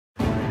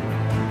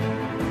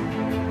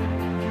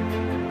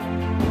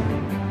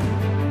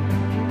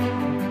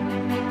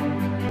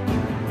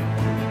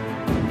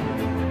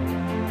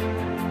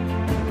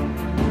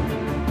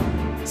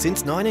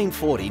Since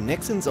 1940,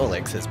 Nexans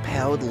Olex has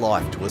powered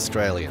life to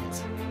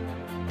Australians.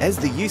 As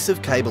the use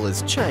of cable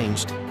has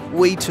changed,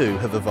 we too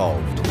have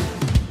evolved.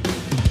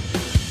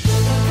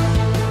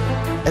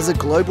 As a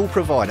global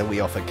provider, we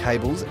offer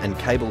cables and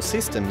cable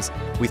systems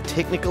with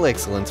technical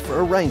excellence for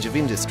a range of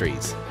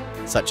industries,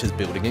 such as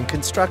building and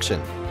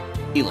construction,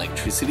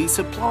 electricity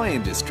supply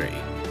industry,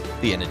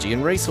 the energy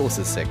and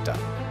resources sector,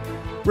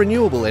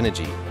 renewable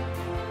energy,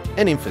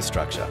 and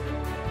infrastructure.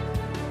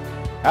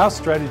 Our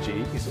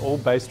strategy is all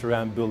based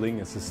around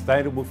building a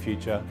sustainable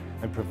future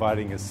and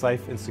providing a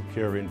safe and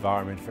secure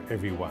environment for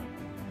everyone.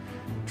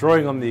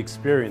 Drawing on the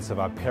experience of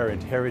our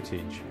parent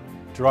heritage,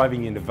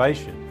 driving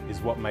innovation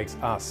is what makes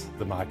us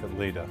the market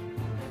leader.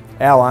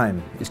 Our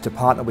aim is to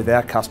partner with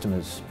our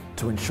customers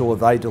to ensure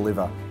they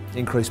deliver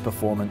increased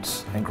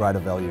performance and greater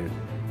value.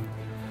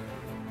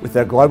 With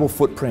our global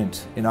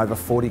footprint in over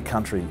 40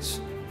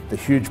 countries, the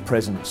huge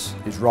presence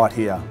is right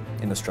here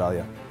in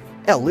Australia.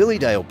 Our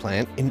Lilydale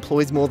plant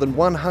employs more than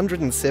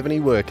 170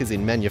 workers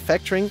in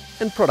manufacturing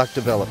and product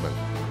development.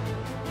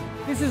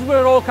 This is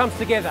where it all comes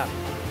together.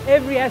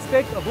 Every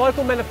aspect of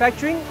local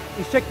manufacturing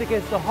is checked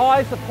against the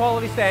highest of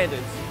quality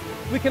standards.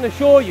 We can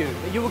assure you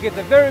that you will get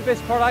the very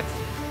best products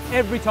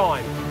every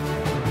time.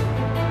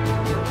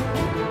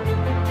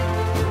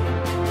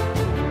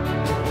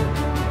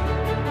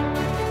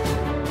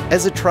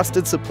 As a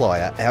trusted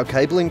supplier, our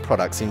cabling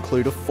products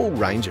include a full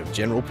range of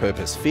general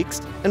purpose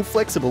fixed and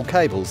flexible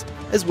cables,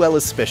 as well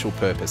as special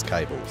purpose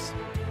cables.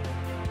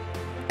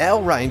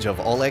 Our range of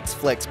Olex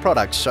Flex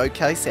products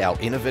showcase our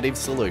innovative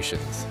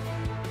solutions.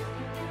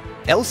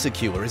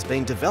 L-Secure has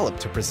been developed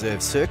to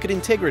preserve circuit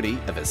integrity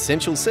of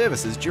essential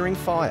services during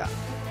fire.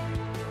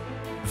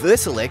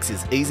 Versalex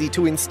is easy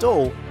to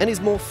install and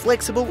is more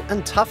flexible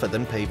and tougher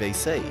than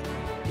PVC.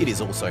 It is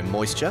also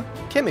moisture,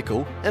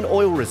 chemical and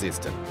oil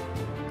resistant.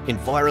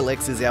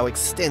 Envirolex is our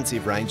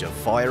extensive range of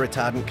fire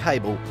retardant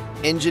cable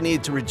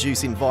engineered to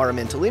reduce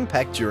environmental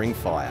impact during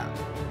fire.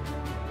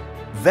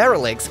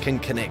 Varilex can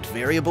connect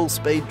variable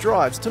speed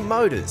drives to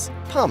motors,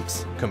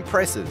 pumps,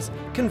 compressors,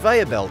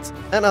 conveyor belts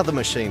and other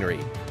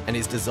machinery and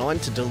is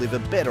designed to deliver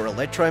better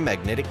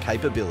electromagnetic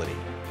capability.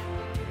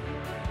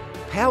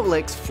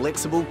 Powerlex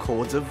flexible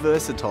cords are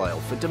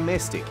versatile for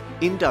domestic,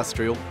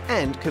 industrial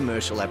and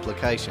commercial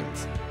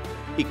applications.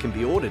 It can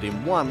be ordered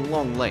in one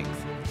long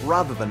length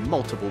rather than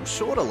multiple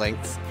shorter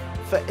lengths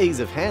for ease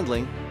of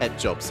handling at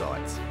job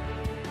sites.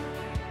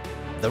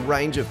 The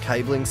range of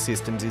cabling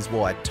systems is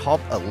why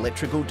top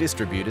electrical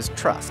distributors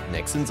trust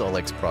Nexans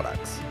Olex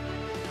products.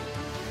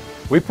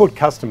 We put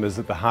customers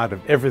at the heart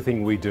of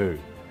everything we do,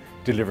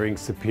 delivering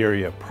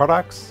superior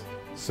products,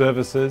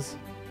 services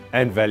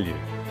and value.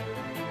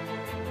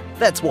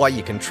 That's why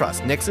you can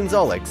trust Nexans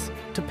Olex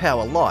to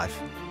power life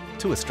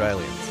to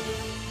Australians.